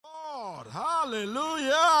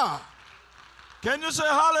Hallelujah. Can you say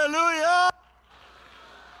hallelujah?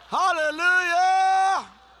 Hallelujah.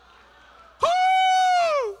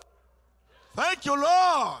 Woo! Thank you,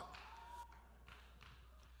 Lord.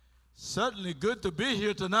 Certainly good to be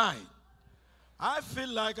here tonight. I feel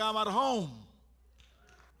like I'm at home.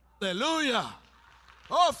 Hallelujah.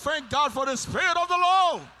 Oh, thank God for the Spirit of the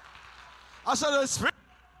Lord. I said the Spirit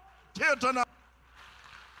here tonight.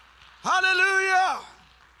 Hallelujah.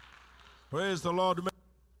 Praise the Lord.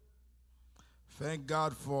 Thank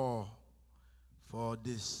God for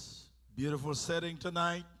this beautiful setting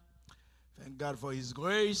tonight. Thank God for His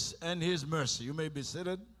grace and His mercy. You may be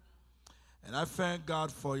seated. And I thank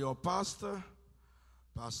God for your pastor,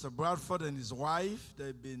 Pastor Bradford, and his wife.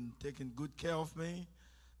 They've been taking good care of me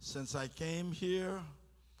since I came here.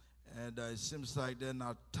 And it seems like they're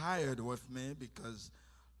not tired with me because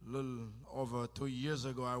a little over 2 years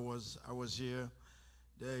ago I was here.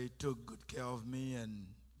 They took good care of me and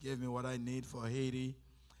gave me what I need for Haiti.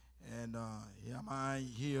 And here am I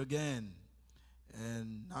here again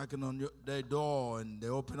and knocking on their door, and they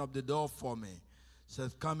open up the door for me.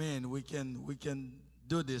 Said, come in, we can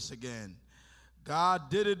do this again. God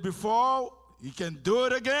did it before, He can do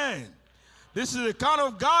it again. This is the kind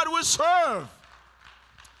of God we serve.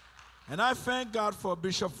 And I thank God for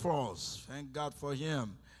Bishop Frost. Thank God for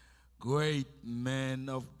him. Great man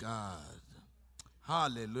of God.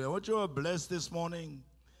 Hallelujah. What you are blessed this morning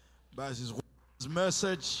by his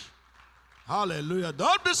message. Hallelujah.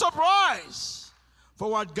 Don't be surprised for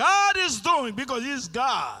what God is doing, because He's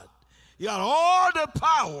God. He got all the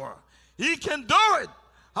power. He can do it.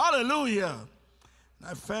 Hallelujah. And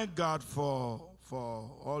I thank God for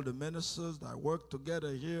all the ministers that work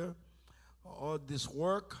together here. All this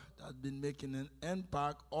work that's been making an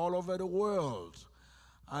impact all over the world.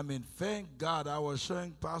 I mean, thank God. I was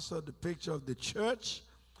showing Pastor the picture of the church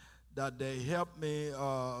that they helped me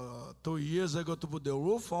 2 years ago to put the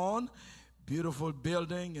roof on. Beautiful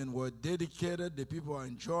building, and we're dedicated. The people are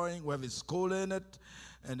enjoying. We have a school in it,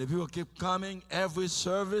 and the people keep coming every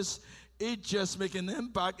service. It just making an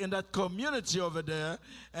impact in that community over there.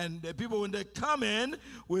 And the people, when they come in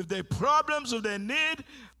with their problems, with their need,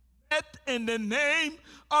 in the name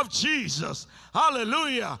of Jesus.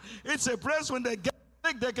 Hallelujah. It's a place when they get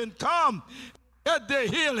sick, they can come get their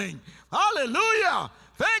healing. Hallelujah.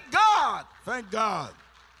 Thank God. Thank God.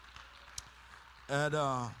 And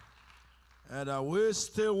we're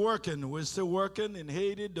still working. We're still working in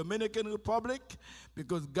Haiti, Dominican Republic,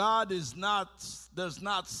 because God does not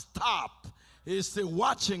stop. He's still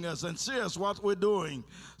watching us and see us what we're doing.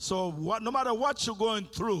 So no matter what you're going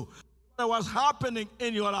through, no matter what's happening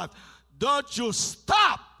in your life, don't you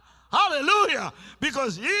stop. Hallelujah.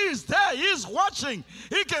 Because He is there. He's watching.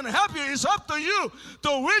 He can help you. It's up to you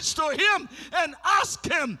to reach to Him and ask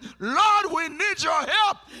Him, Lord, we need your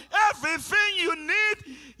help. Everything you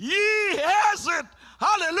need, He has it.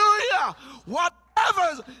 Hallelujah.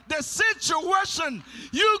 Whatever the situation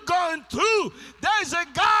you're going through, there is a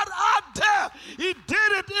God out there. He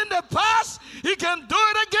did it in the past. He can do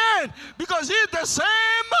it again, because He's the same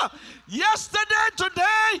yesterday,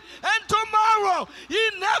 today, and tomorrow. He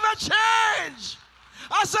never changed.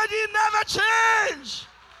 I said He never changed.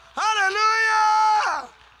 Hallelujah.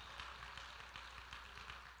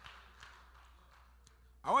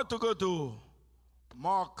 I want to go to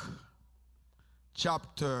Mark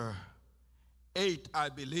chapter 8, I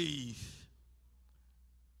believe.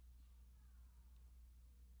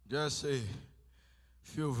 Just a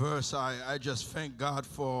few verses. I just thank God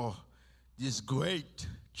for this great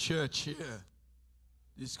church here.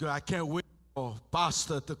 I can't wait for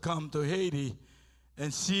Pastor to come to Haiti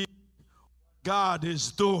and see what God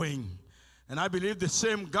is doing. And I believe the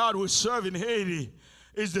same God we serve in Haiti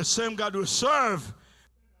is the same God we serve in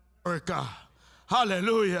America.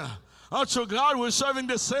 Hallelujah. I'm so glad we're serving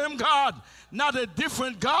the same God, not a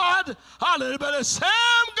different God. Hallelujah, but the same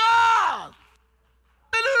God.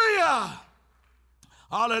 Hallelujah.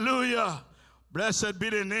 Hallelujah. Blessed be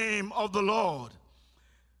the name of the Lord.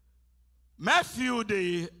 Matthew,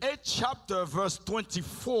 the 8th chapter, verse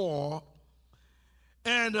 24.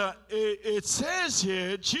 And it says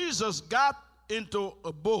here, Jesus got into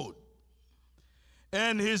a boat,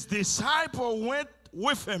 and his disciple went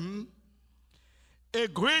with him. A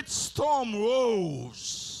great storm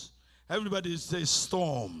rose. Everybody say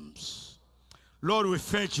storms. Lord, we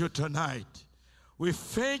thank you tonight. We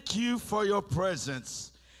thank you for your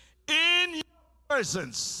presence. In your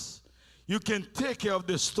presence, you can take care of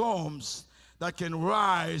the storms that can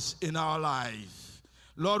rise in our life.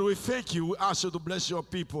 Lord, we thank you. We ask you to bless your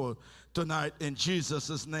people tonight in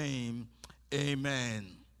Jesus' name. Amen.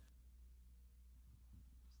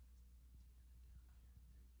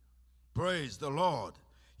 Praise the Lord.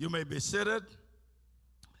 You may be seated.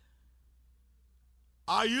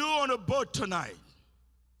 Are you on a boat tonight?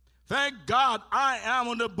 Thank God I am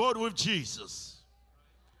on the boat with Jesus.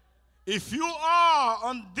 If you are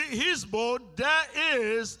on his boat, there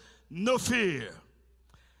is no fear.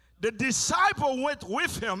 The disciple went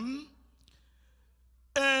with him,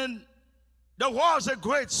 and there was a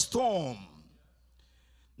great storm.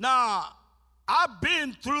 Now, I've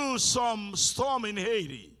been through some storm in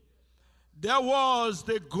Haiti. There was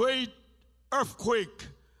the great earthquake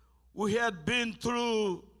we had been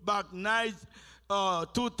through back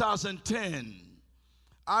 2010.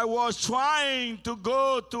 I was trying to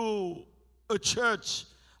go to a church.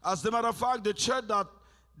 As a matter of fact, the church that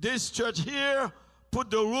this church here put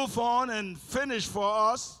the roof on and finished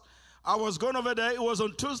for us, I was going over there. It was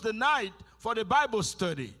on Tuesday night for the Bible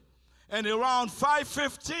study. And around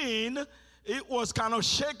 5:15, it was kind of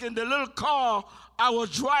shaking. The little car I was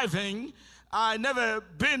driving, I never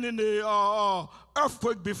been in the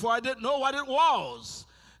earthquake before. I didn't know what it was.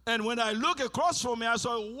 And when I look across from me, I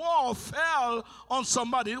saw a wall fell on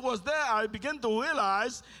somebody. It was there. I began to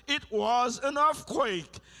realize it was an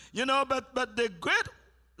earthquake. You know, but the great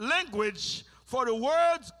language for the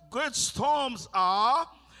words great storms are,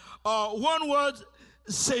 one word,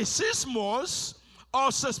 seismos, or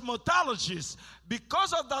seismologist.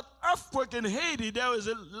 Because of that earthquake in Haiti, there is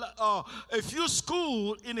a few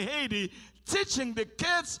schools in Haiti teaching the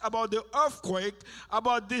kids about the earthquake,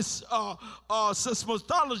 about this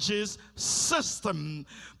seismologist system.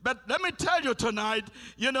 But let me tell you tonight,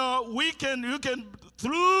 you know, you can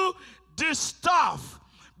through this stuff,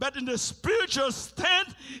 but in the spiritual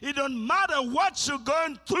stand, it don't matter what you're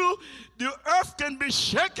going through, the earth can be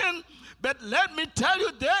shaken. But let me tell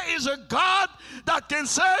you, there is a God that can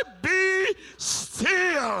say, be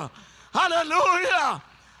still. Hallelujah.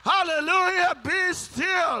 Hallelujah. Be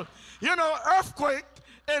still. You know, earthquake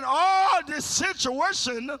and all this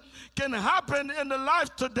situation can happen in the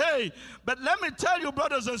life today. But let me tell you,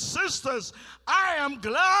 brothers and sisters, I am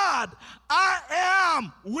glad I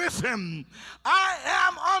am with him. I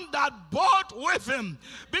am on that boat with him,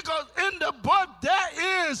 because in the boat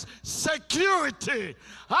there is security.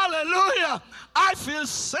 Hallelujah. I feel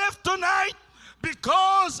safe tonight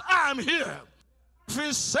because I'm here. I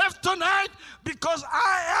feel safe tonight because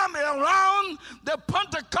I am around the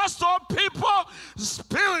Pentecostal people,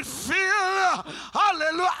 spirit-filled.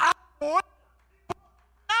 Hallelujah.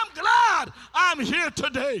 I'm glad I'm here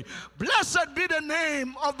today. Blessed be the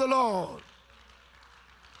name of the Lord.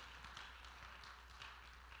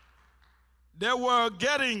 They were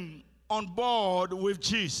getting on board with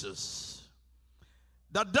Jesus.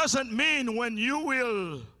 That doesn't mean when you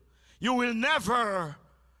will never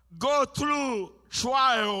go through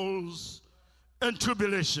trials and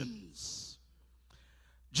tribulations.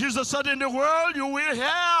 Jesus said, in the world you will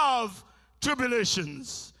have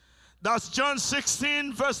tribulations. That's John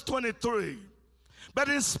 16, verse 23. But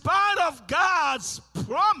in spite of God's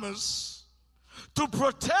promise to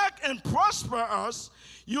protect and prosper us,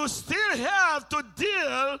 you still have to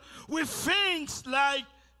deal with things like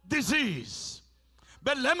disease.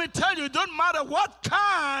 But let me tell you, it doesn't matter what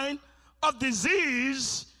kind of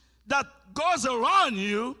disease that goes around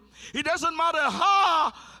you. It doesn't matter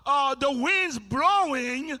how the wind's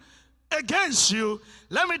blowing against you.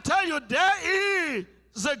 Let me tell you, there is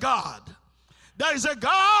a God. There is a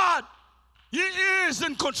God. He is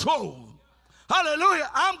in control. Hallelujah.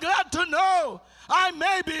 I'm glad to know I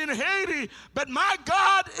may be in Haiti, but my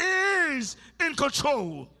God is in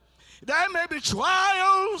control. There may be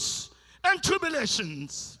trials and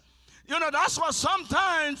tribulations. You know, that's why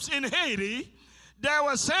sometimes in Haiti, they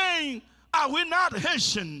were saying, are we not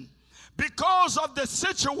Haitian? Because of the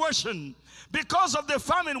situation, because of the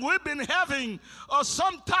famine, we've been having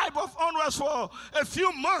some type of unrest for a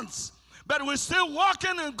few months. But we're still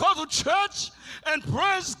walking and go to church and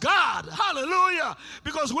praise God. Hallelujah.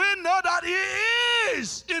 Because we know that He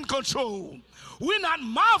is in control. We're not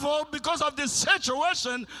marveled because of this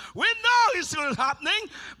situation. We know it's still happening.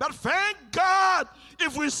 But thank God,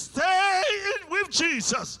 if we stay with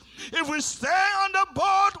Jesus, if we stay on the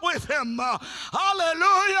boat with Him,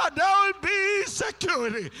 hallelujah, there will be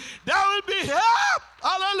security. There will be help.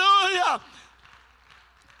 Hallelujah.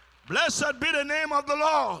 Blessed be the name of the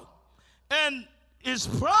Lord. And He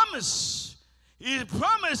promised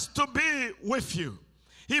to be with you.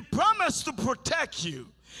 He promised to protect you.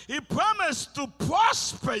 He promised to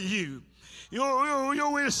prosper you. You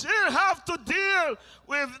will still have to deal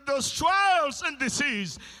with those trials and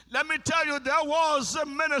disease. Let me tell you, there was a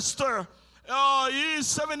minister. He's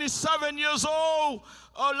 77 years old.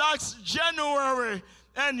 Last January,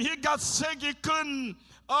 and he got sick. He couldn't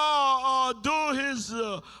do his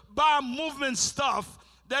bowel movement stuff.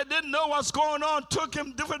 They didn't know what's going on. Took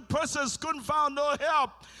him different places, couldn't find no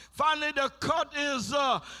help. Finally, they cut his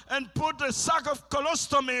and put a sack of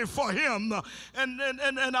colostomy for him. And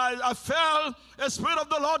I felt the Spirit of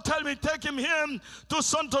the Lord tell me, take him to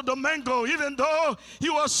Santo Domingo. Even though he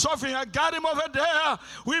was suffering, I got him over there.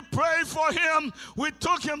 We prayed for him. We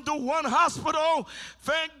took him to one hospital.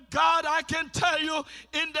 Thank God, I can tell you,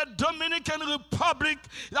 in the Dominican Republic,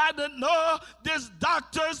 I don't know, these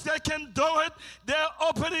doctors, they can do it. They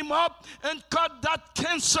open him up and cut that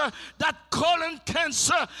cancer, that colon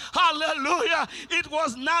cancer. Hallelujah. It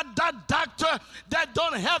was not that doctor that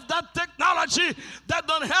don't have that technology, that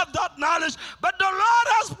don't have that knowledge, but the Lord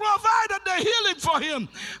has provided the healing for him.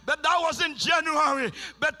 But that was in January.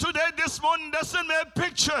 But today, this morning, they sent me a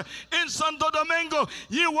picture in Santo Domingo.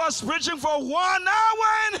 He was preaching for 1 hour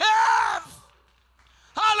and a half.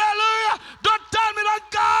 Hallelujah. Don't tell me that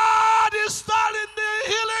God is starting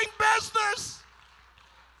the healing business.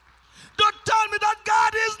 Don't tell me that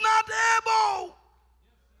God is not able.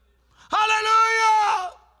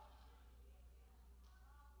 Hallelujah.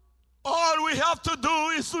 All we have to do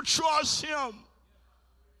is to trust him.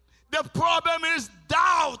 The problem is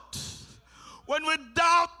doubt. When we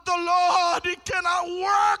doubt the Lord, he cannot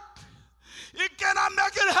work. He cannot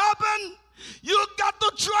make it happen. You got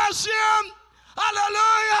to trust him.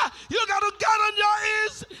 Hallelujah. You got to get on your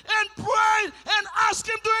knees and pray and ask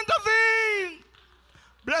him to intervene.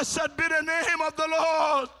 Blessed be the name of the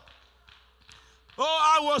Lord.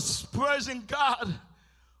 Oh, I was praising God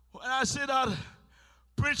when I see that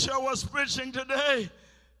preacher was preaching today.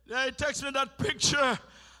 They text me that picture.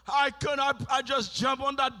 I just jump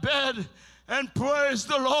on that bed and praise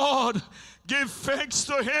the Lord. Give thanks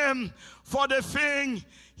to him for the thing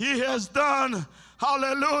he has done.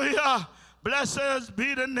 Hallelujah. Blessed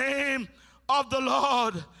be the name of the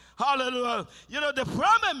Lord. Hallelujah. You know, the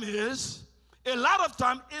problem is, a lot of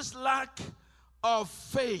time it's lack of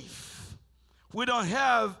faith. We don't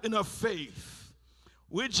have enough faith.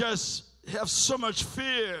 We just have so much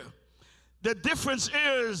fear. The difference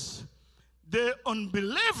is the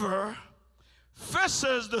unbeliever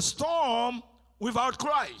faces the storm without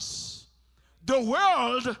Christ. The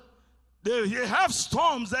world, they have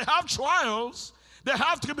storms, they have trials, they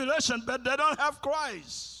have tribulation, but they don't have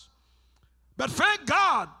Christ. But thank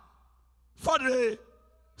God for the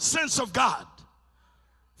saints of God.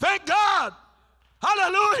 Thank God.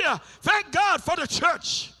 Hallelujah. Thank God for the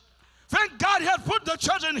church. Thank God he had put the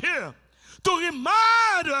church in here to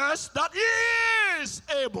remind us that he is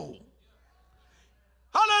able.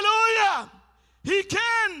 Hallelujah. He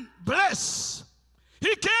can bless.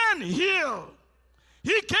 He can heal.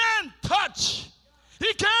 He can touch.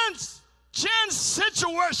 He can change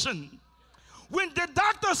situation. When the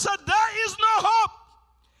doctor said there is no hope,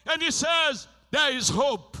 and he says there is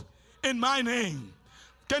hope in my name.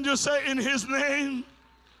 Can you say in his name?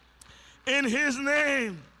 In his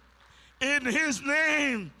name. In his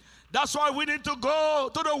name. That's why we need to go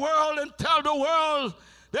to the world and tell the world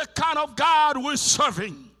the kind of God we're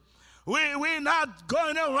serving. We're not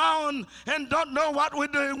going around and don't know what we're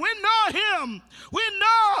doing. We know him. We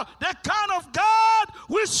know the kind of God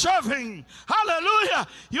we're serving. Hallelujah.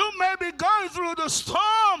 You may be going through the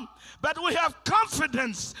storm, but we have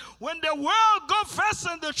confidence. When the world go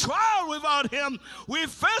facing the trial without him, we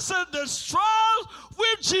face the trial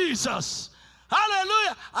with Jesus.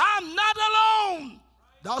 Hallelujah. I'm not alone.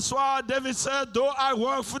 That's why David said, though I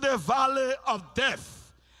walk through the valley of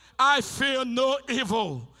death, I fear no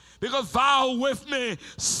evil. Because thou with me,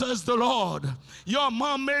 says the Lord. Your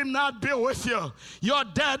mom may not be with you. Your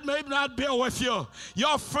dad may not be with you.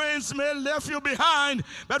 Your friends may leave you behind.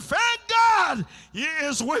 But thank God, he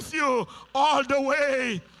is with you all the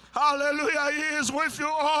way. Hallelujah, he is with you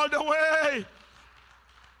all the way.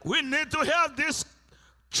 We need to have this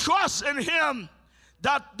trust in him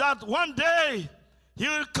that one day he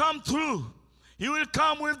will come through. He will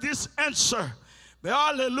come with this answer.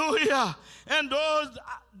 Hallelujah. And those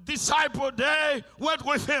disciples, they went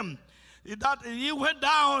with him. He went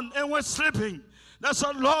down and went sleeping. They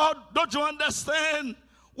said, Lord, don't you understand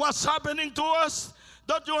what's happening to us?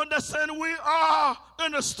 Don't you understand we are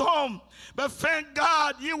in a storm? But thank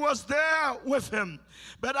God he was there with him.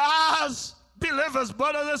 But as believers,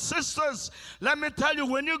 brothers and sisters, let me tell you,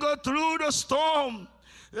 when you go through the storm,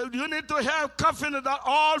 you need to have confidence that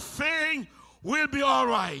all things will be all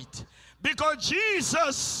right. Because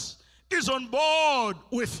Jesus is on board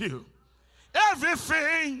with you.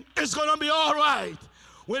 Everything is going to be all right.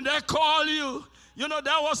 When they call you, you know,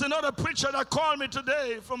 there was another preacher that called me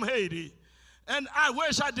today from Haiti. And I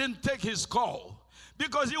wish I didn't take his call.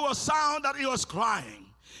 because he was sound that he was crying.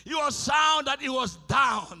 He was sound that he was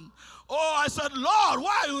down. Oh, I said, Lord,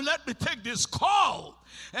 why you let me take this call?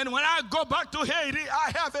 And when I go back to Haiti,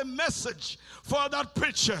 I have a message for that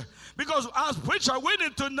preacher. Because as preacher, we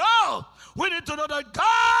need to know that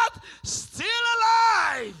God is still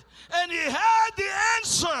alive. And he had the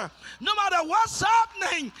answer. No matter what's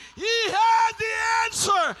happening, he had the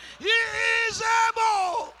answer. He is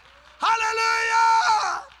able.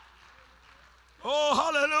 Hallelujah. Oh,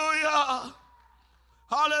 hallelujah.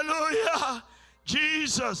 Hallelujah.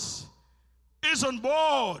 Jesus is on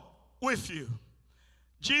board with you.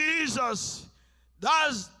 Jesus,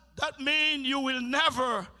 does that mean you will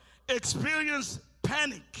never experience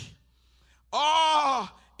panic? Or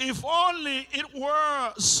if only it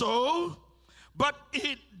were so, but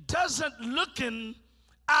it doesn't looking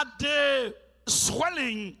at the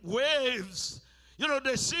swelling waves. You know,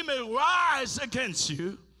 they seem to rise against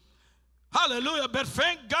you. Hallelujah. But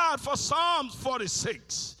thank God for Psalms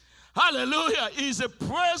 46. Hallelujah. He's a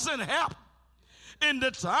present help in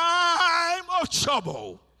the time of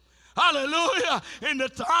trouble. Hallelujah. In the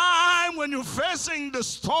time when you're facing the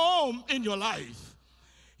storm in your life.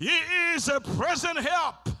 He is a present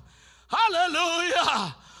help.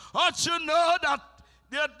 Hallelujah. Don't you know that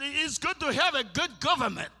it's good to have a good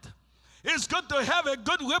government? It's good to have a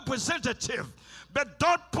good representative. But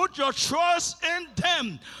don't put your trust in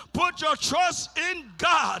them. Put your trust in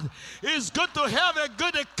God. It's good to have a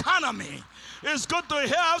good economy. It's good to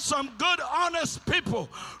have some good, honest people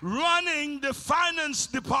running the finance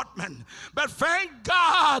department. But thank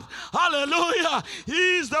God, hallelujah,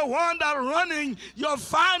 he's the one that running your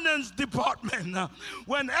finance department.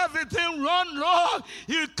 When everything run low,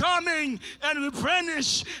 he's coming and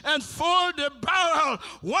replenish and fill the barrel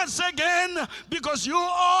once again, because you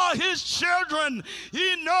are his children.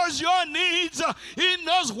 He knows your needs. He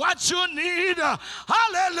knows what you need.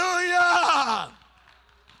 Hallelujah.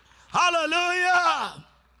 Hallelujah.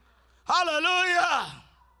 Hallelujah.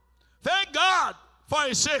 Thank God for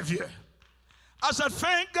a Savior. I said,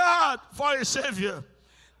 thank God for a Savior.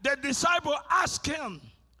 The disciple asked him,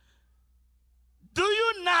 do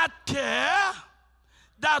you not care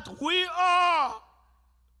that we are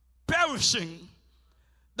perishing?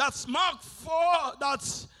 That's Mark 4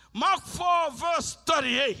 verse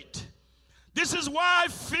 38. This is why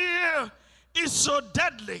fear is so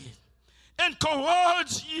deadly and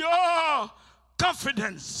corrodes your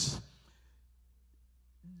confidence.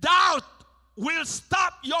 Doubt will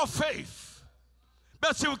stop your faith.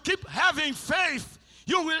 But if you keep having faith,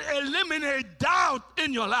 you will eliminate doubt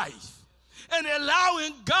in your life and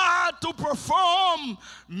allowing God to perform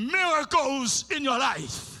miracles in your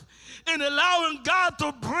life and allowing God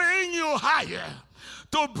to bring you higher,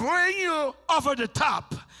 to bring you over the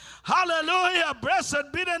top. Hallelujah.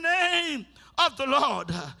 Blessed be the name of the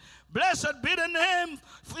Lord. Blessed be the name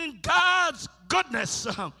in God's goodness.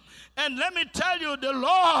 And let me tell you, the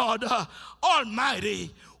Lord Almighty,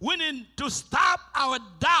 we need to stop our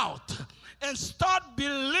doubt and start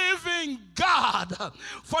believing God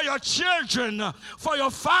for your children, for your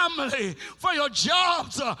family, for your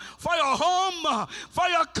jobs, for your home, for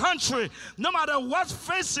your country. No matter what's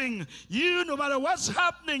facing you, no matter what's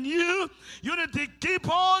happening, you need to keep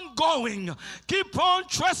on going, keep on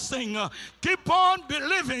trusting, keep on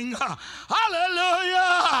believing.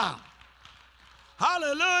 Hallelujah!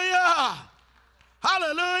 Hallelujah!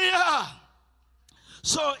 Hallelujah!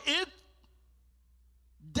 So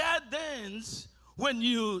that ends when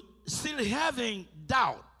you still having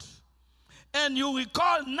doubt and you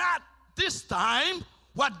recall not this time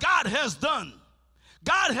what God has done.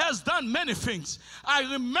 God has done many things.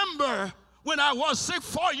 I remember when I was sick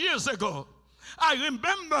 4 years ago. I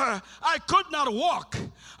remember I could not walk.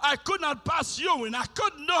 I could not pass urine. I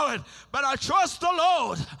couldn't do it. But I trust the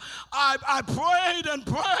Lord. I prayed and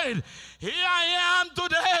prayed. Here I am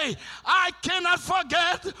today. I cannot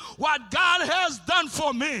forget what God has done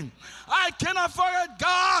for me. I cannot forget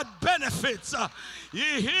God's benefits.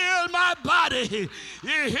 He healed my body. He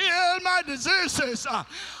healed my diseases.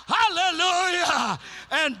 Hallelujah.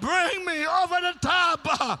 And bring me over the top.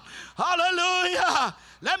 Hallelujah.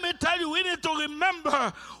 Let me tell you, we need to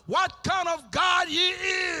remember what kind of God He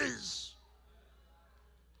is.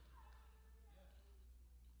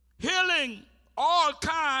 Healing all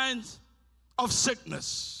kinds of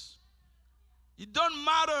sickness. It doesn't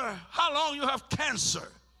matter how long you have cancer.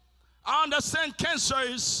 I understand cancer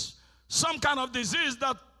is some kind of disease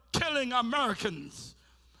that's killing Americans.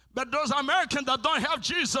 But those Americans that don't have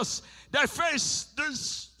Jesus, they face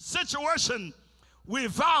this situation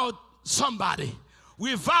without somebody,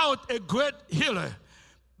 without a great healer.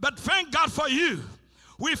 But thank God for you.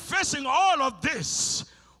 we're facing all of this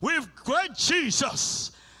with great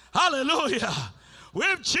Jesus. Hallelujah.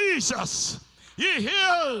 With Jesus. He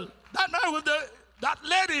healed that man with that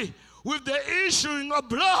lady with the issuing of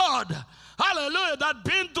blood. Hallelujah. That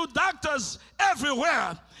been to doctors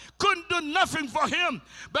everywhere. Couldn't do nothing for him.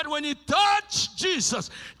 But when he touched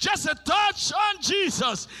Jesus, just a touch on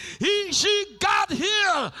Jesus, she got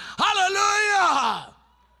healed. Hallelujah.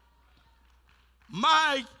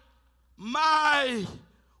 My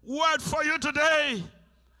word for you today,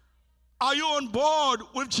 are you on board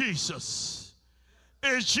with Jesus?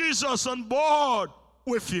 Is Jesus on board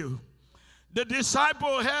with you? The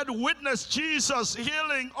disciple had witnessed Jesus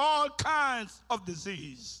healing all kinds of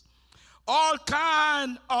disease. All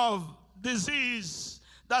kind of disease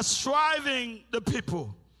that's striving the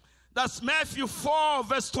people. That's Matthew 4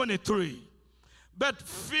 verse 23. But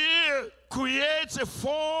fear creates a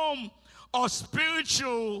form of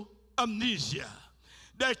spiritual amnesia.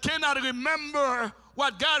 They cannot remember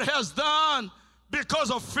what God has done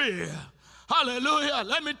because of fear. Hallelujah.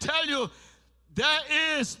 Let me tell you, there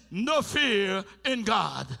is no fear in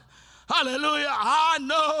God. Hallelujah. I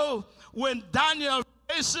know when Daniel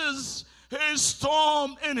faces his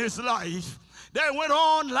storm in his life, they went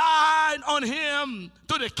online on him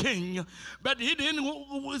to the king, but he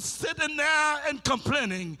didn't sit in there and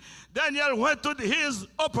complaining. Daniel went to his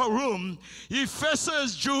upper room. He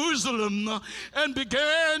faces Jerusalem and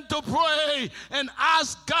began to pray and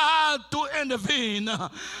ask God to intervene.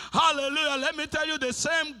 Hallelujah. Let me tell you, the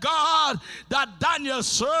same God that Daniel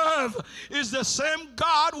served is the same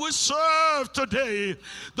God we serve today.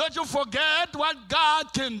 Don't you forget what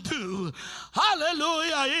God can do.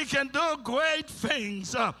 Hallelujah. He can do great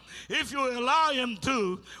things if you allow him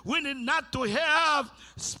to. We need not to have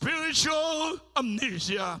spiritual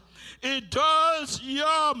amnesia. It does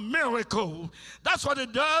your miracle. That's what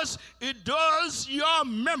it does. It does your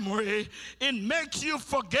memory. It makes you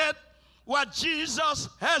forget what Jesus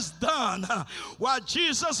has done. What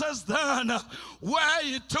Jesus has done. Where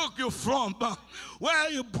he took you from.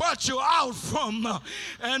 Where he brought you out from.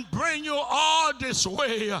 And bring you all this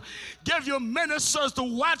way. Give you ministers to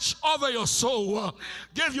watch over your soul.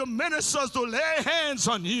 Give you ministers to lay hands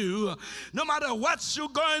on you. No matter what you're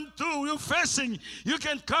going through, you're facing, you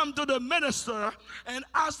can come to the minister and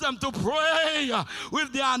ask them to pray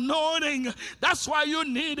with the anointing. That's why you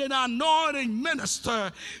need an anointing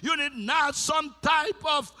minister. You need not some type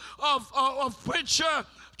of preacher,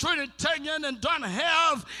 Trinitarian, and don't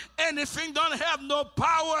have anything, don't have no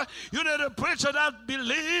power. You need a preacher that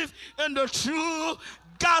believes in the true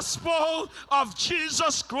gospel of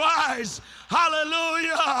Jesus Christ.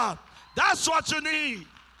 Hallelujah. That's what you need.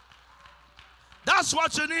 That's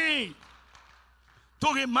what you need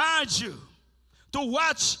to remind you, to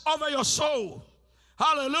watch over your soul.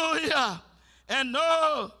 Hallelujah. And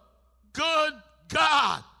no good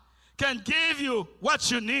God can give you what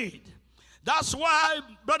you need. That's why,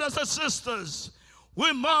 brothers and sisters,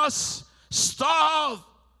 we must starve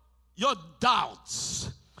your doubts.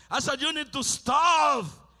 I said you need to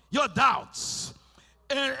starve your doubts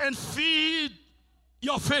and feed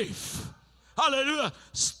your faith. Hallelujah.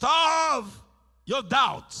 Starve your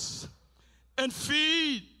doubts and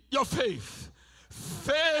feed your faith.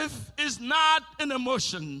 Faith is not an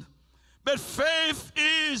emotion, but faith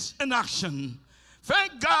is an action.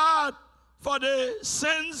 Thank God for the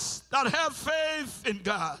saints that have faith in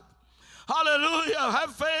God. Hallelujah.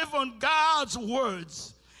 Have faith on God's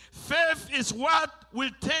words. Faith is what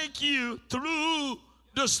will take you through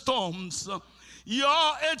the storms.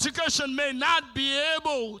 Your education may not be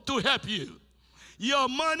able to help you. Your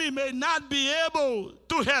money may not be able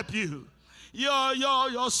to help you.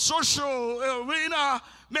 Your social arena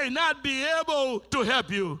may not be able to help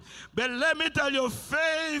you. But let me tell you,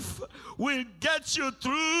 faith will get you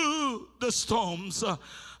through the storms.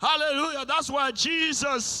 Hallelujah. That's why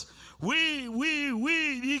Jesus,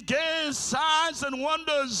 he gave signs and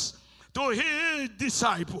wonders to his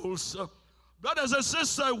disciples. Brothers and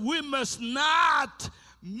sisters, we must not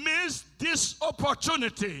miss this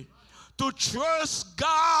opportunity to trust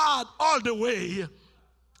God all the way.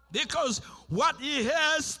 Because what he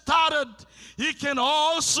has started, he can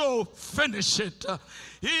also finish it.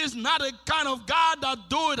 He is not a kind of God that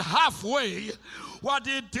do it halfway. What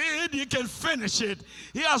he did, he can finish it.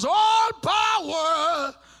 He has all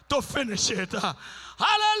power to finish it.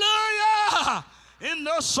 Hallelujah! And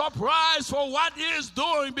no surprise for what he is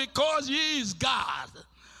doing because he is God.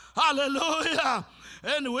 Hallelujah!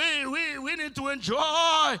 And we need to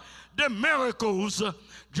enjoy the miracles.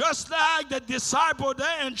 Just like the disciples,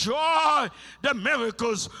 they enjoy the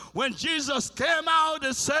miracles. When Jesus came out,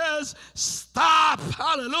 it says, stop.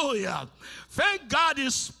 Hallelujah. Thank God he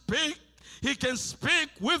speaks. He can speak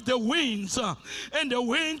with the winds, and the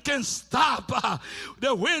wind can stop.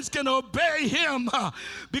 The winds can obey him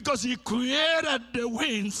because he created the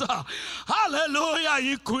winds.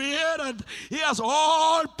 Hallelujah. He has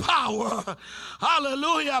all power.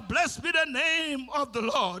 Hallelujah. Blessed be the name of the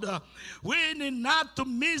Lord. We need not to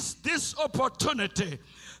miss this opportunity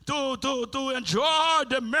to enjoy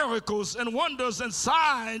the miracles and wonders and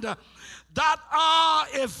signs that are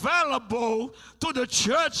available to the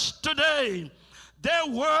church today. They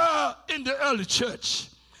were in the early church.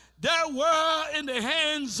 They were in the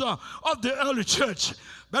hands of the early church.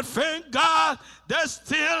 But thank God, they're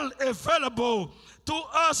still available to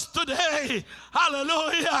us today.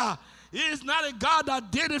 Hallelujah. He is not a God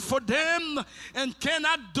that did it for them and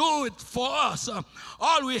cannot do it for us.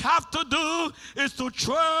 All we have to do is to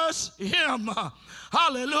trust him.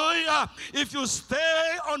 Hallelujah. If you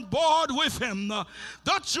stay on board with him,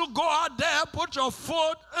 don't you go out there, put your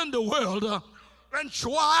foot in the world and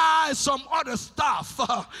try some other stuff.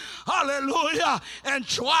 Hallelujah. And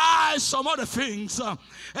try some other things.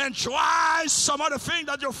 And try some other thing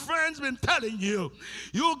that your friends been telling you.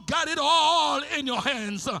 You got it all in your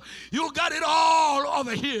hands. You got it all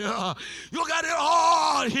over here. You got it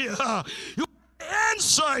all here. You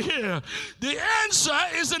answer here. The answer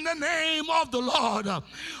is in the name of the Lord.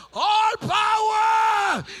 All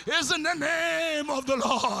power is in the name of the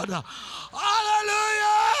Lord.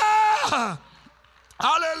 Hallelujah.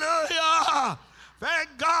 Hallelujah.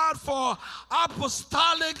 Thank God for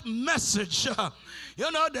apostolic message. You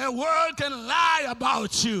know, the world can lie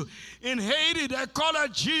about you. In Haiti, they call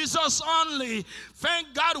it Jesus only.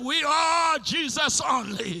 Thank God we are Jesus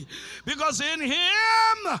only. Because in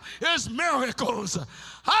him is miracles.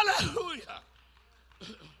 Hallelujah.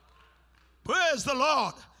 Praise the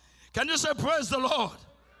Lord. Can you say praise the Lord?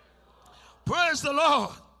 Praise the Lord.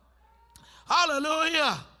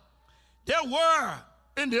 Hallelujah. There were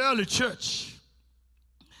in the early church.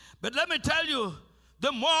 But let me tell you,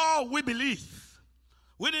 the more we believe,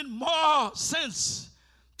 we need more sense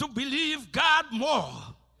to believe God more.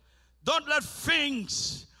 Don't let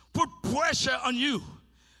things put pressure on you,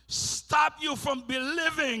 stop you from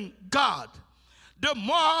believing God. The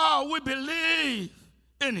more we believe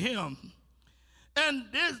in him, and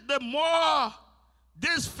the more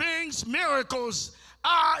these things, miracles,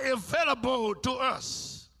 are available to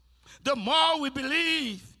us. The more we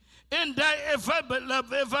believe in their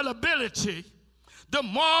availability, the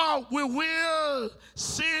more we will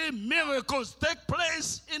see miracles take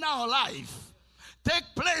place in our life, take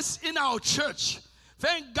place in our church.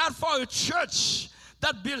 Thank God for a church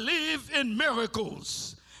that believes in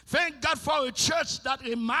miracles. Thank God for a church that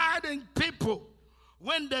reminding people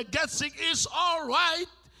when they get sick, it's all right.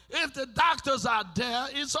 If the doctors are there,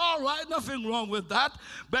 it's all right. Nothing wrong with that.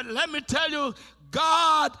 But let me tell you,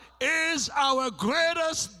 God is our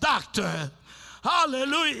greatest doctor.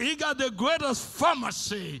 Hallelujah. He got the greatest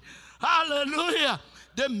pharmacy. Hallelujah.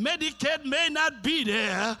 The Medicaid may not be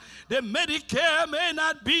there. The Medicare may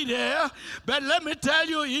not be there. But let me tell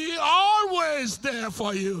you, he's always there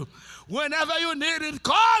for you. Whenever you need it,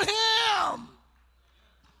 call him.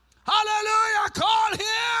 Hallelujah. Call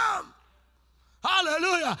him.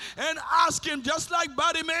 Hallelujah. And ask him, just like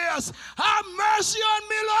Bartimaeus, have mercy on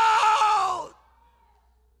me, Lord.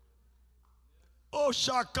 Oh,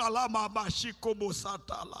 shakalama bashikobo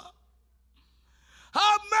satala.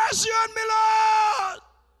 Have mercy on me, Lord.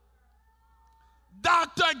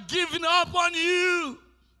 Doctor giving up on you.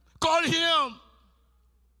 Call him.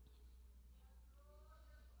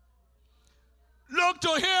 Look to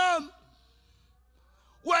him.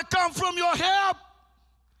 Where come from your help?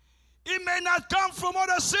 It may not come from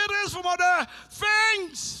other cities, from other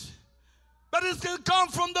things, but it can come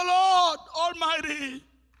from the Lord Almighty.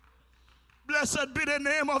 Blessed be the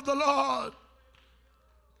name of the Lord.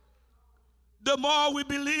 The more we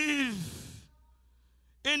believe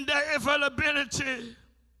in their availability,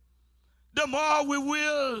 the more we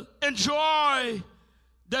will enjoy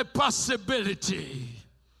the possibility.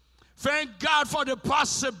 Thank God for the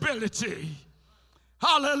possibility.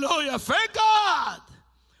 Hallelujah. Thank God.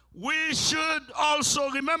 We should also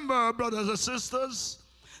remember, brothers and sisters,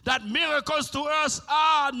 that miracles to us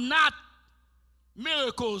are not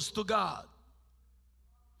miracles to God.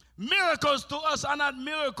 Miracles to us are not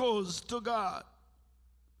miracles to God.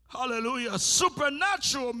 Hallelujah.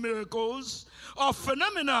 Supernatural miracles or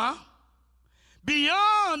phenomena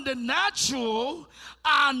beyond the natural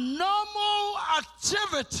are normal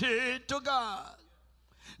activity to God.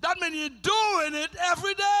 That means you're doing it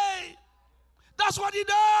every day. That's what he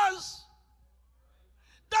does.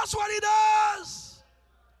 That's what he does.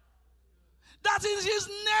 That is his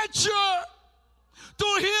nature, to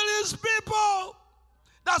heal his people.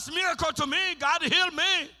 That's a miracle to me. God healed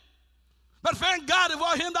me. But thank God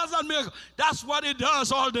for him, that's not a miracle. That's what he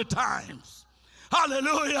does all the time.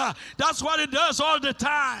 Hallelujah. That's what he does all the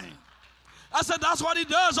time. I said that's what he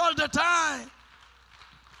does all the time.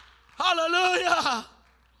 Hallelujah.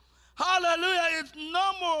 Hallelujah. It's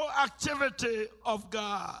normal activity of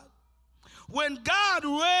God. When God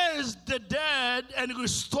raised the dead and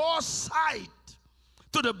restored sight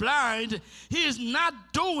to the blind, he is not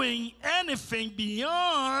doing anything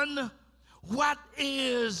beyond what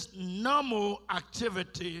is normal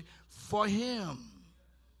activity for him.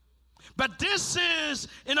 But this is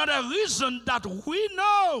another reason that we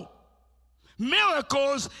know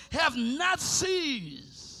miracles have not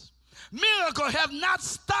ceased. Miracles have not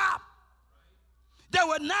stopped. They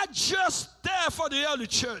were not just there for the early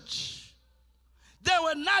church. They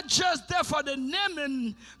were not just there for the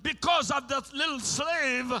Naaman because of that little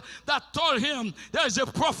slave that told him there's a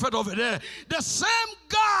prophet over there. The same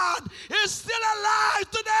God is still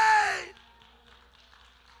alive today.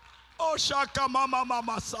 Oh, Shaka Mama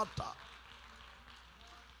Mama Sata.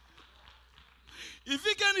 If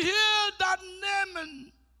you can heal that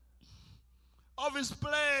Naaman of his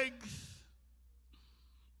plague,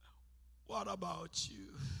 what about you?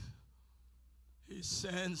 He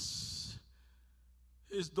sends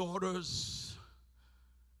his daughters,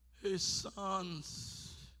 his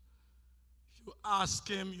sons. You ask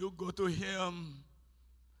him, you go to him,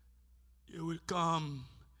 he will come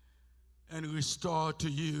and restore to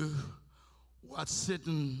you what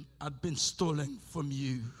Satan had been stolen from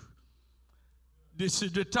you. This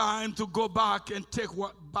is the time to go back and take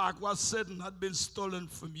back what Satan had been stolen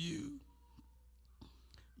from you.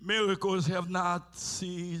 Miracles have not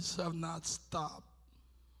ceased, have not stopped.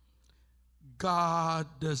 God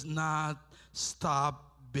does not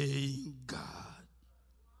stop being God.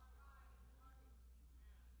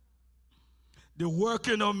 The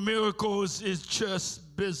working of miracles is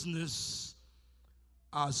just business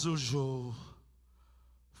as usual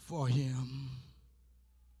for him.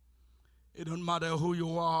 It don't matter who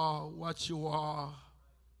you are, what you are,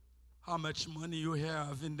 how much money you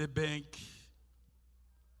have in the bank,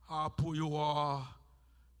 how poor you are,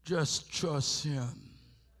 just trust him.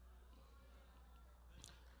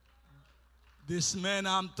 This man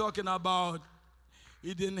I'm talking about,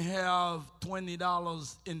 he didn't have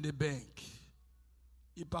 $20 in the bank.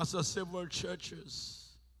 He pastored several churches,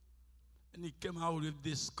 and he came out with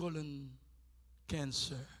this colon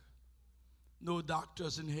cancer. No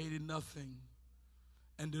doctors in Haiti, nothing.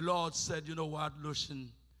 And the Lord said, you know what,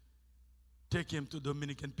 Lucian, take him to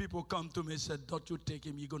Dominican. People come to me and said, don't you take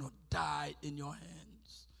him, you're going to die in your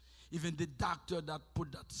hands. Even the doctor that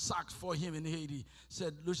put that sack for him in Haiti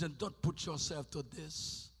said, listen, don't put yourself to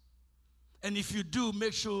this. And if you do,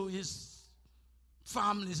 make sure his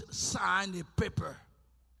family sign a paper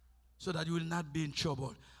so that you will not be in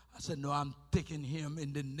trouble. I said, no, I'm taking him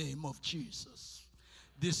in the name of Jesus.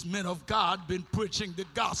 This man of God been preaching the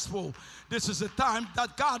gospel. This is a time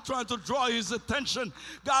that God trying to draw his attention.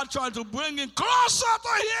 God trying to bring him closer to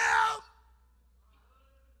him.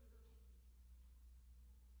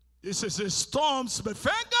 This is a storms, but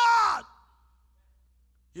thank God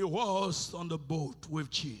he was on the boat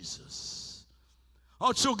with Jesus.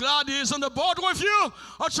 Aren't you glad he is on the boat with you?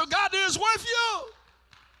 Aren't you glad he is with you?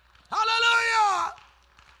 Hallelujah!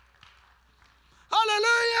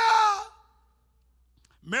 Hallelujah!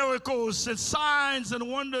 Miracles and signs and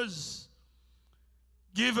wonders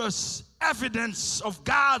give us evidence of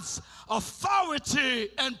God's authority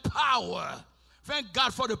and power. Thank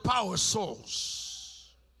God for the power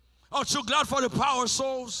source. Aren't you glad for the power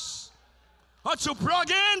source? Aren't you plug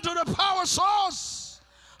into the power source?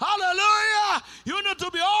 Hallelujah. You need to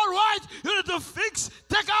be all right. You need to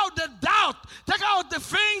take out the doubt, take out the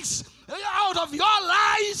things out of your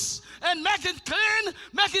lives and make it clean,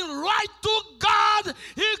 make it right to God.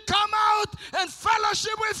 He'll come out and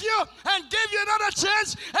fellowship with you and give you another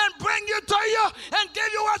chance and bring you to you and give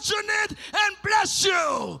you what you need and bless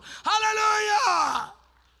you. Hallelujah.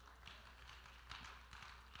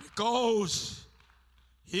 Because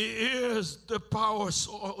he is the power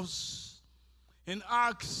source. In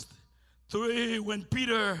Acts 3, when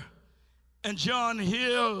Peter and John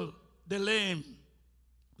healed the lame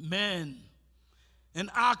man. In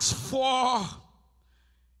Acts 4,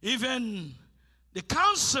 even the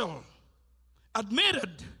council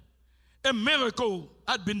admitted a miracle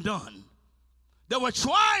had been done. They were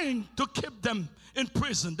trying to keep them in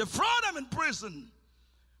prison. They threw them in prison.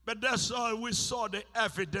 But that's all we saw, the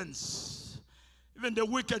evidence. Even the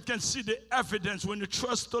wicked can see the evidence when you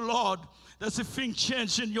trust the Lord. That's a thing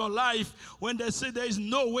change in your life. When they say there is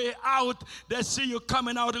no way out, they see you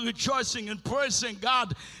coming out rejoicing and praising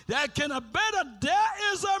God. That cannot better.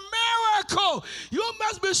 There is a miracle. You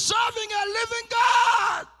must be serving a living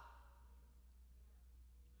God.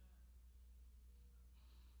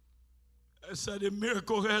 I said a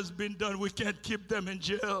miracle has been done. We can't keep them in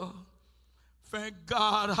jail. Thank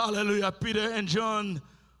God. Hallelujah. Peter and John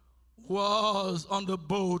was on the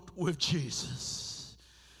boat with Jesus.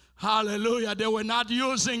 Hallelujah. They were not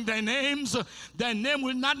using their names. Their name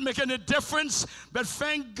will not make any difference. But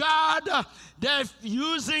thank God they're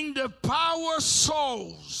using the power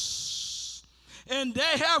source. And they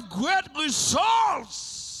have great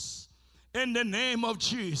results in the name of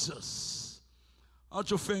Jesus.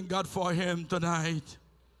 Aren't you thank God for him tonight?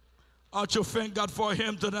 Aren't you thank God for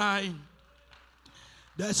him tonight?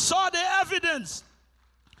 They saw the evidence.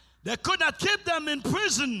 They could not keep them in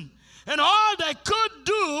prison. And all they could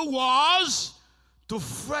do was to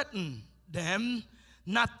threaten them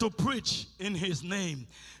not to preach in his name.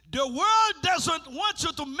 The world doesn't want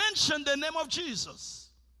you to mention the name of Jesus.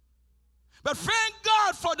 But thank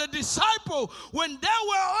God for the disciple. When they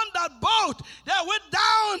were on that boat, they went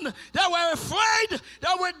down. They were afraid.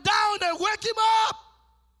 They went down and wake him up.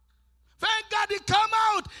 Thank God he come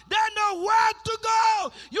out. They know where to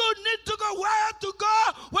go. You need to go where to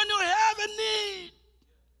go when you have a need.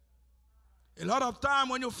 A lot of time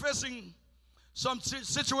when you're facing some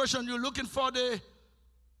situation, you're looking for the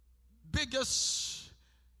biggest,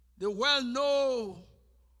 the well-known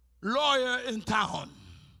lawyer in town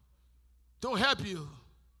to help you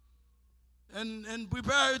and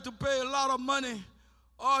prepare you to pay a lot of money.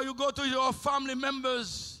 Or you go to your family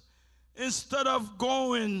members instead of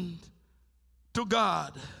going to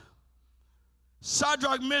God.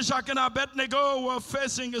 Shadrach, Meshach, and Abednego were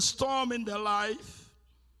facing a storm in their life.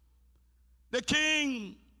 The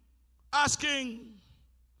king asking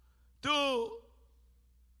to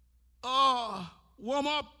warm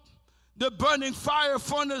up the burning fire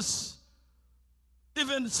furnace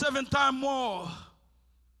even 7 times more.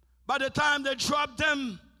 By the time they drop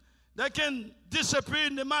them, they can disappear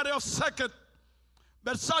in the matter of seconds.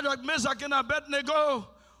 But Shadrach, Meshach, and Abednego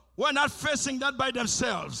were not facing that by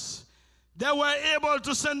themselves. They were able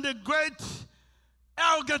to send the great,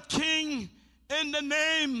 arrogant king in the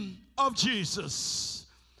name of Jesus.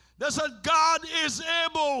 They said, God is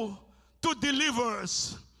able to deliver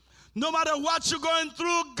us. No matter what you're going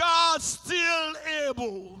through, God's still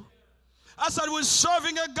able. I said, we're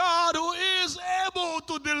serving a God who is able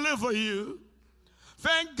to deliver you.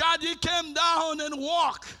 Thank God he came down and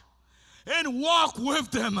walked with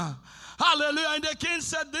them. Hallelujah. And the king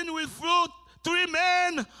said, then we threw 3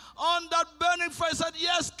 men on that burning fire. He said,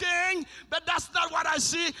 yes, king, but that's not what I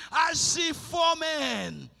see. I see 4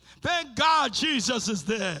 men. Thank God Jesus is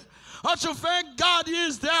there. Don't you thank God he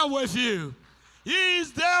is there with you? He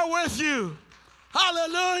is there with you.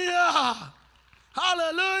 Hallelujah.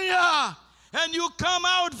 Hallelujah. And you come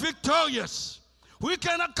out victorious. We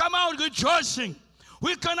cannot come out rejoicing.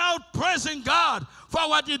 We come out praising God for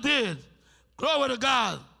what he did. Glory to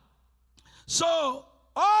God. So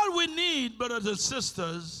all we need, brothers and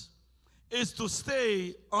sisters, is to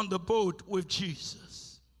stay on the boat with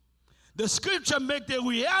Jesus. The scripture makes the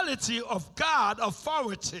reality of God's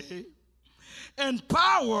authority and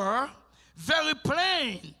power very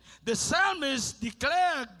plain. The psalmist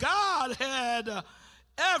declared God had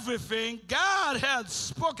everything. God had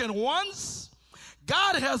spoken once.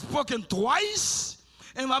 God has spoken twice.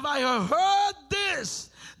 And have I heard this,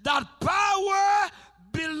 that power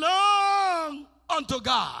belongs unto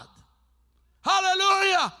God.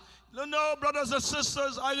 Hallelujah. You know, brothers and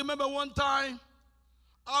sisters, I remember one time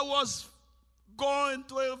I was going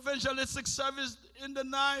to an evangelistic service in the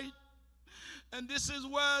night. And this is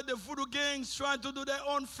where the voodoo gangs trying to do their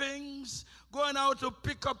own things, going out to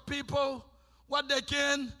pick up people, what they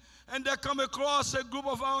can. And they come across a group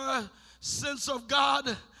of our saints of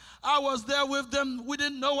God. I was there with them. We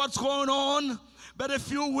didn't know what's going on. But a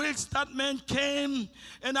few weeks, that man came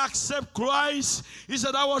and accepted Christ. He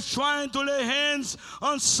said, I was trying to lay hands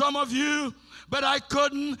on some of you, but I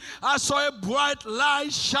couldn't. I saw a bright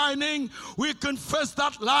light shining. We confessed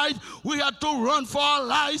that light. We had to run for our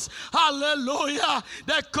lives. Hallelujah.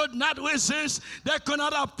 They could not resist. They could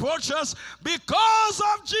not approach us because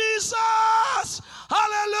of Jesus.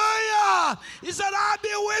 Hallelujah. He said, I'll be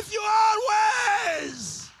with you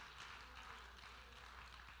always.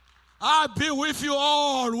 I'll be with you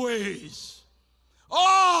always.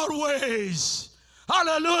 Always.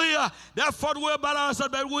 Hallelujah. Therefore, we about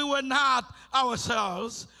ourselves, but we were not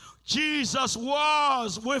ourselves. Jesus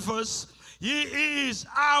was with us. He is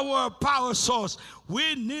our power source.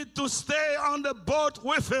 We need to stay on the boat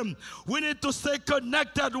with him. We need to stay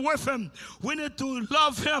connected with him. We need to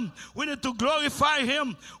love him. We need to glorify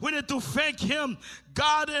him. We need to thank him.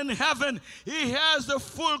 God in heaven, he has the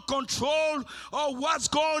full control of what's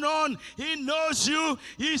going on. He knows you.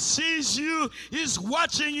 He sees you. He's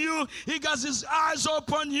watching you. He got his eyes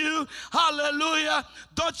upon you. Hallelujah.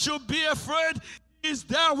 Don't you be afraid. He's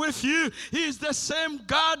there with you. He's the same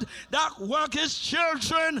God that worked his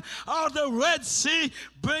children out of the Red Sea,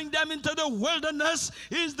 bring them into the wilderness.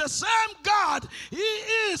 He's the same God. He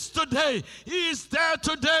is today. He is there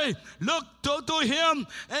today. Look to him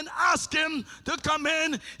and ask him to come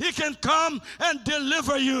in. He can come and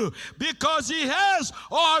deliver you because he has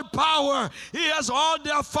all power. He has all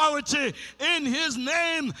the authority. In his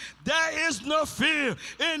name, there is no fear.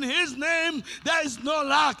 In his name, there is no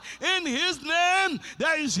lack. In his name,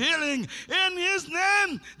 there is healing. In his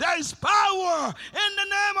name, there is power. In the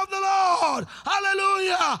name of the Lord.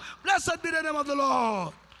 Hallelujah. Blessed be the name of the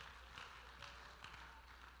Lord.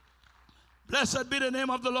 Blessed be the name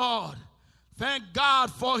of the Lord. Thank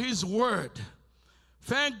God for his word.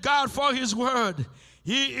 Thank God for his word.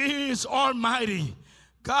 He is almighty.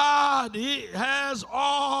 God, he has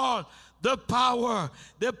all the power.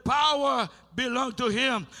 The power belongs to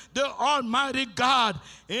him, the almighty God.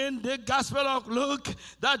 In the Gospel of Luke,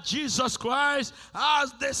 that Jesus Christ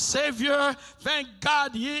as the Savior, thank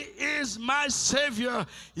God, he is my Savior.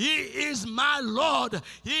 He is my Lord.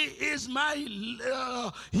 He is my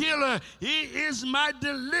healer. He is my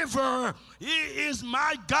deliverer. He is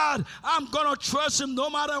my God. I'm going to trust him no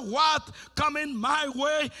matter what coming my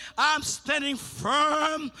way. I'm standing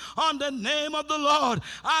firm on the name of the Lord.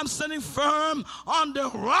 I'm standing firm on the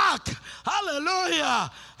rock. Hallelujah.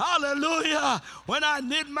 Hallelujah. When I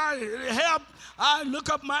need my help, I look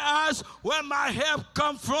up my eyes where my help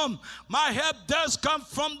come from. My help does come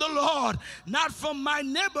from the Lord, not from my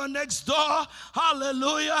neighbor next door.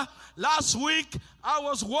 Hallelujah. Last week, I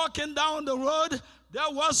was walking down the road. There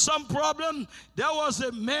was some problem. There was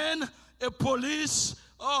a man, a police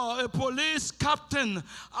captain.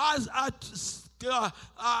 I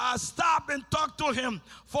stopped and talked to him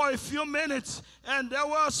for a few minutes, and there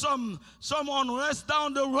was some unrest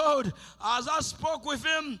down the road. As I spoke with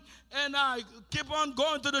him, and I keep on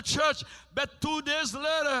going to the church, but 2 days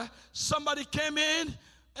later, somebody came in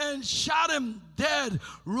and shot him dead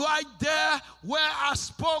right there where I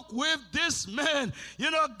spoke with this man. You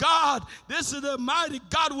know, God, this is the mighty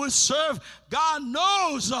God we serve. God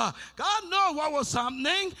knows what was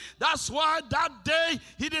happening. That's why that day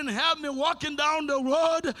he didn't have me walking down the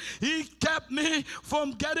road. He kept me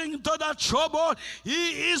from getting into that trouble.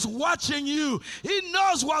 He is watching you. He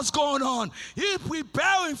knows what's going on. He's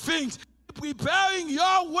preparing things. Preparing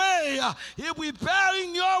your way. He's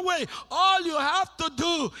preparing your way. All you have to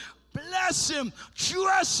do, bless him,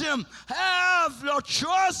 trust him, have your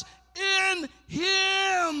trust in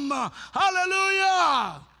him.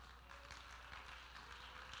 Hallelujah.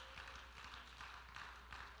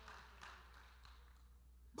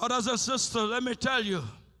 Brothers and sisters, let me tell you,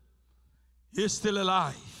 he's still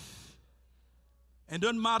alive. And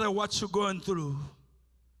don't matter what you're going through,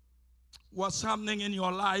 what's happening in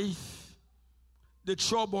your life, the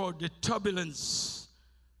trouble, the turbulence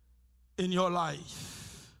in your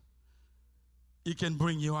life, he can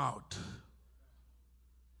bring you out.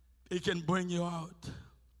 He can bring you out.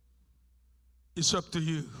 It's up to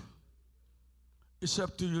you. It's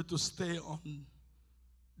up to you to stay on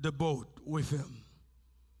the boat with him.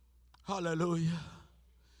 Hallelujah.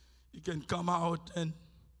 He can come out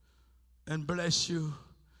and bless you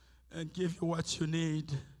and give you what you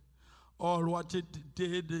need. All what it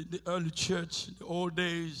did in the early church, the old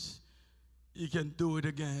days, he can do it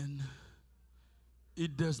again.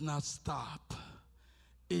 It does not stop.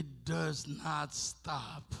 It does not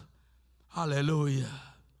stop. Hallelujah.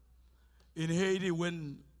 In Haiti,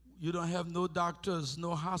 when you don't have no doctors,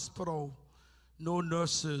 no hospital, no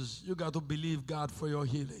nurses, you got to believe God for your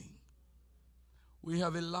healing. We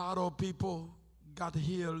have a lot of people got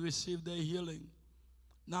healed, received their healing,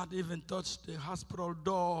 not even touched the hospital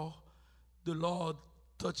door. The Lord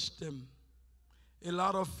touched them. A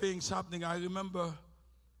lot of things happening. I remember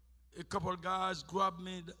a couple of guys grabbed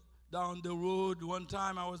me down the road. One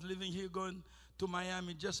time I was living here going to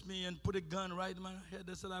Miami, just me, and put a gun right in my head.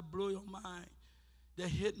 They said, I blew your mind. They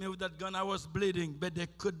hit me with that gun. I was bleeding, but they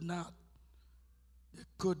could not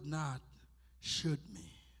shoot me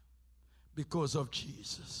because of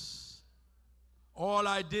Jesus. All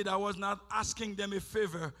I did, I was not asking them a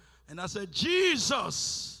favor. And I said,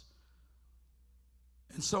 Jesus.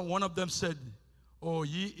 And so one of them said, oh,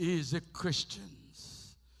 ye is a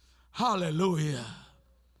Christians. Hallelujah.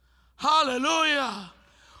 Hallelujah.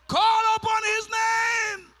 Call upon his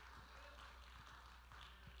name.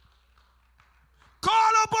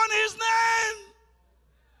 Call upon his name.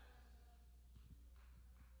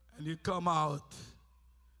 And he come out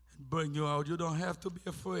and bring you out. You don't have to be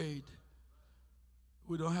afraid.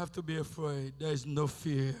 We don't have to be afraid. There is no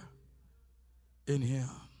fear in him.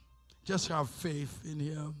 Just have faith in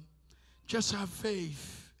him. Just have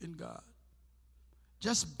faith in God.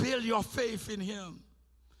 Just build your faith in him.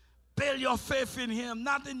 Build your faith in him,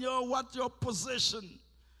 not in your position,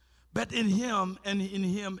 but in him and in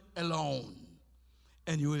him alone.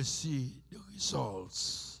 And you will see the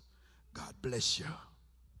results. God bless you.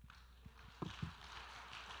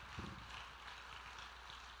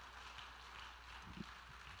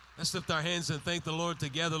 Let's lift our hands and thank the Lord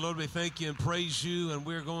together. Lord, we thank you and praise you, and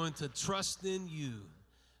we're going to trust in you.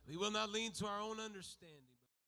 We will not lean to our own understanding.